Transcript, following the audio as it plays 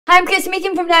Hi, I'm Kirsty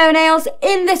from Naio Nails.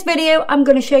 In this video, I'm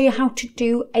going to show you how to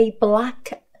do a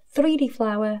black 3D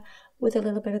flower with a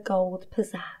little bit of gold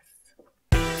pizzazz.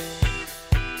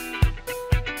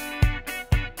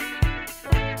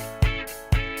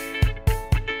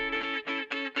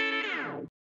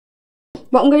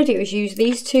 What I'm going to do is use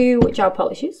these two gel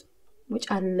polishes, which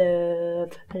I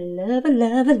love. I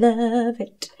love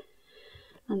it.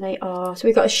 And they are, so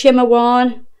we've got a shimmer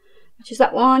one, which is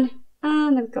that one,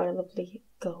 and then we've got a lovely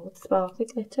gold sparkly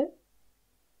glitter.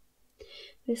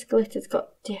 This glitter's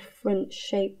got different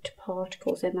shaped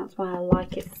particles in, that's why I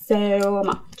like it so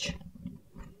much.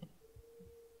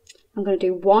 I'm going to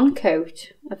do one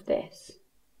coat of this.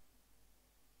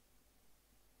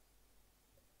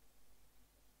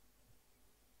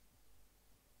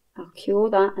 I'll cure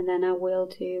that and then I will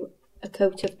do a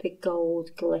coat of the gold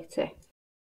glitter.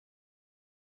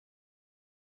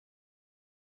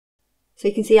 So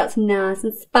you can see that's nice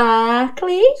and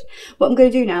sparkly. What I'm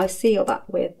going to do now is seal that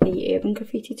with the Urban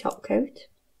Graffiti top coat.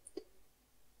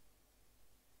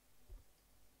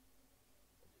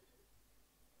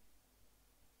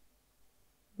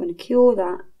 I'm going to cure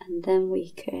that and then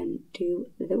we can do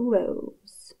the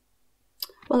rose.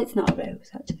 Well, it's not a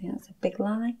rose actually, that's a big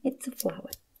lie. It's a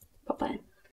flower. Pop that in.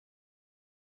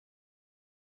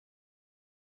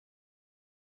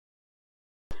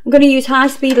 I'm going to use high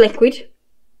speed liquid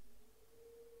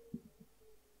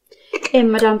in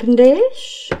my damping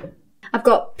dish. I've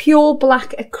got pure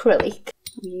black acrylic.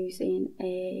 I'm using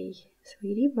a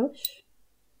 3D brush.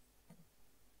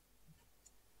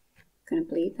 I'm going to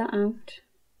bleed that out.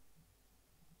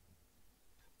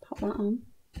 Pop that on.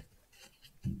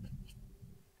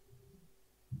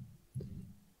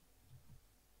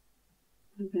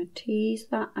 I'm going to tease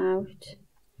that out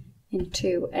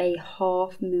into a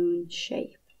half moon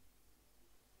shape.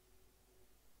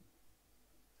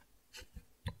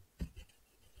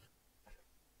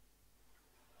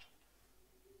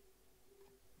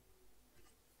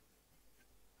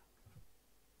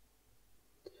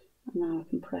 And now I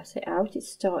can press it out. It's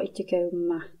started to go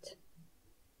matte.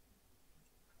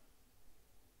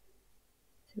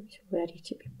 So it's ready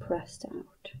to be pressed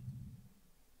out.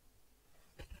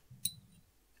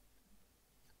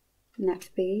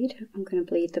 Next bead, I'm going to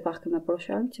bleed the back of my brush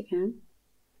out again.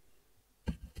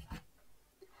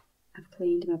 I've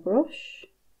cleaned my brush.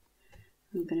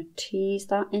 I'm going to tease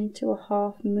that into a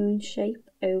half moon shape,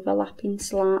 overlapping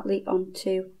slightly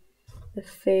onto the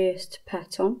first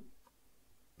petal.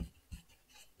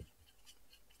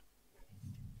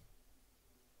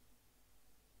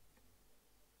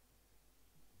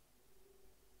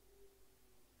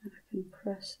 I can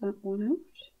press that one out.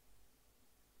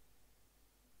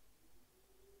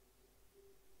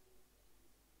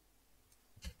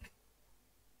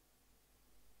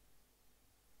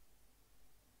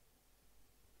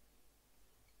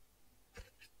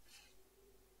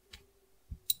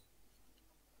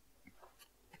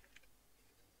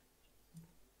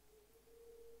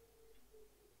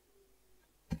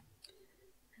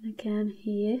 And again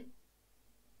here.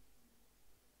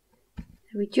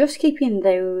 So we're just keeping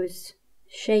those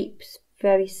shapes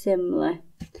very similar.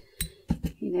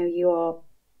 You know, you are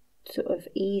sort of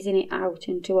easing it out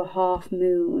into a half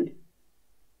moon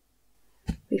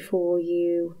before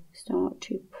you start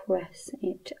to press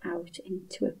it out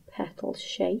into a petal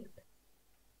shape.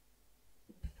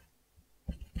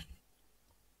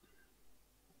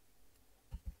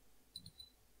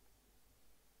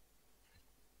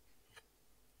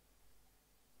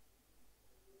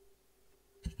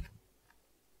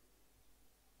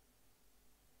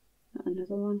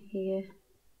 Another one here.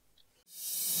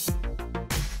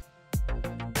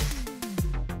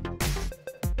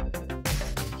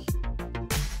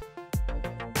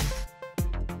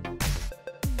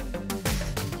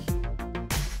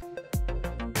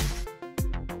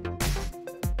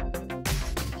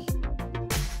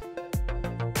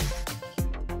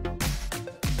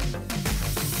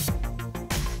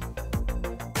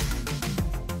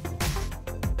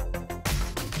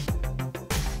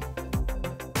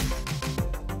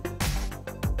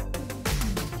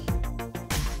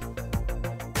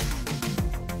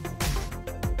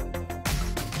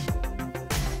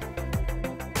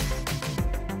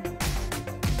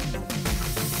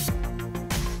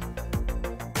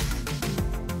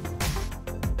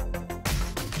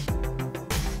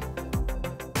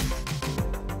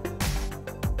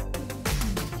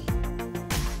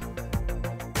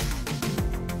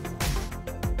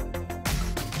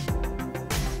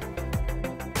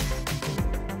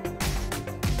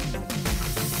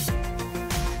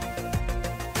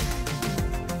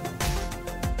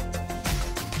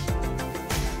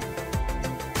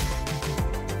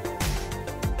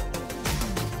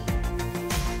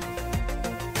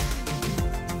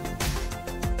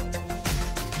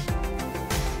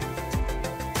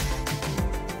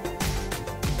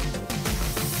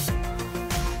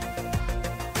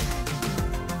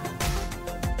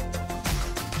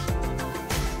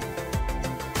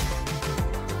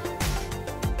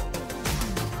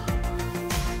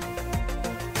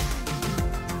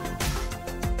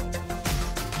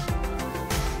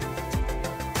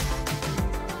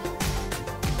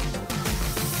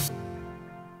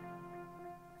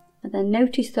 then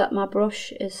notice that my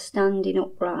brush is standing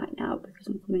upright now because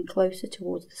I'm coming closer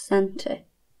towards the centre.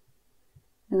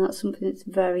 And that's something that's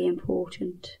very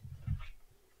important,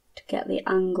 to get the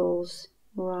angles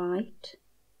right.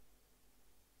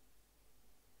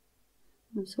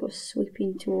 I'm sort of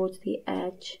sweeping towards the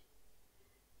edge,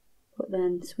 but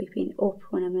then sweeping up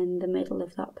when I'm in the middle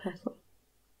of that petal.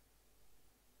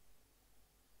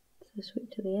 So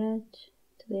sweep to the edge,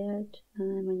 and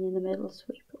then when you're in the middle,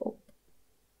 sweep up.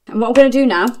 And what I'm going to do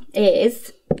now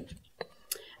is,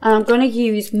 I'm going to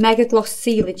use Mega Gloss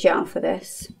Sealer Gel for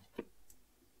this.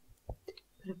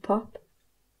 I'm going to pop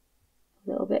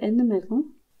a little bit in the middle,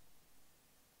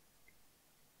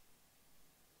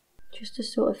 just to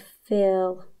sort of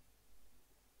fill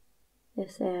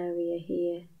this area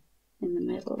here in the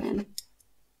middle in.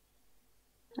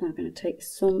 And I'm going to take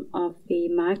some of the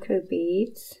micro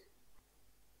beads,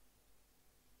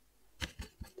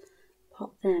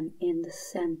 pop them in the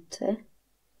centre.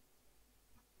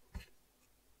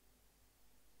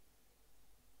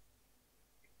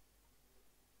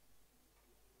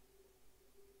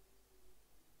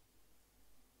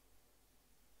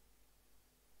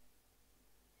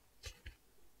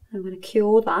 I'm going to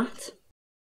cure that.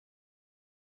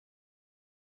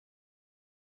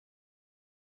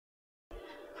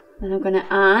 And I'm going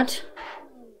to add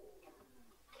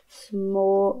some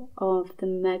more of the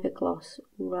Mega Gloss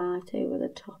right over the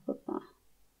top of that.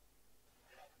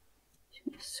 Just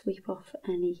going to sweep off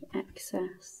any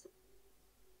excess.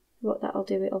 What that'll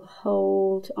do, it'll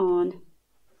hold on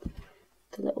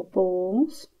the little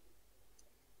balls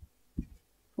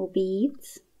or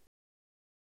beads.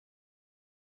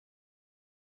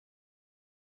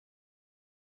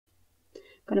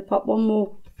 I'm going to pop one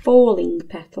more falling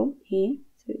petal here.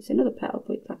 So it's another petal,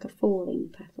 but it's like a falling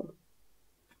petal.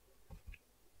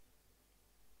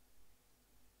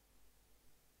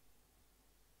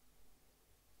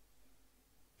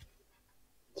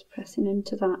 Just pressing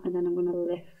into that, and then I'm going to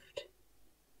lift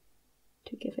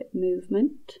to give it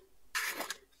movement.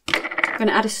 I'm going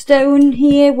to add a stone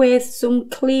here with some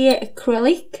clear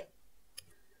acrylic.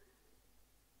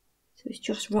 So it's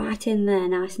just right in there,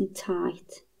 nice and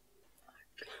tight.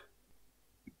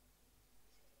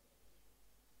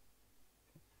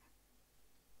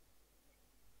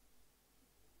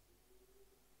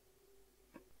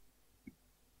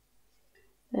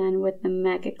 Then with the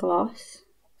Mega Gloss,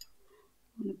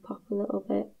 I'm going to pop a little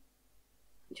bit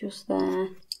just there,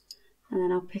 and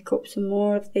then I'll pick up some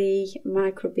more of the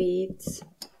micro beads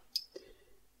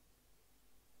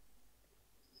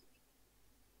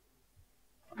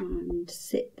and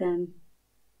sit them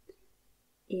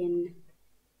in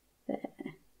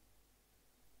there.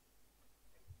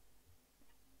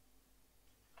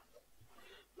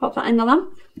 Pop that in the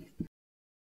lamp.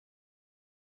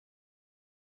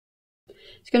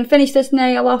 Just going to finish this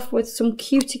nail off with some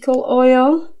cuticle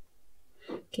oil.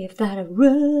 Give that a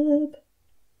rub.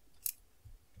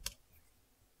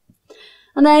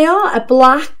 And they are a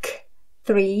black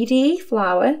 3D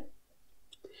flower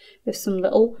with some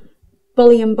little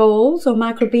bullion balls or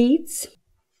micro beads.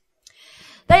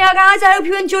 There you are, guys. I hope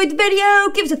you enjoyed the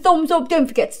video. Give us a thumbs up. Don't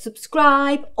forget to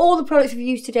subscribe. All the products we've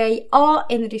used today are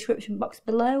in the description box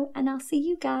below. And I'll see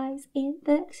you guys in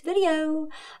the next video.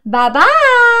 Bye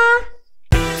bye.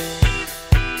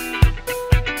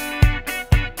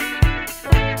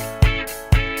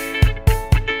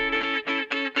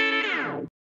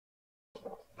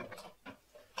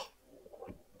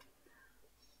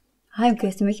 I'm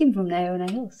Kirsty from Naio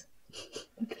Nails.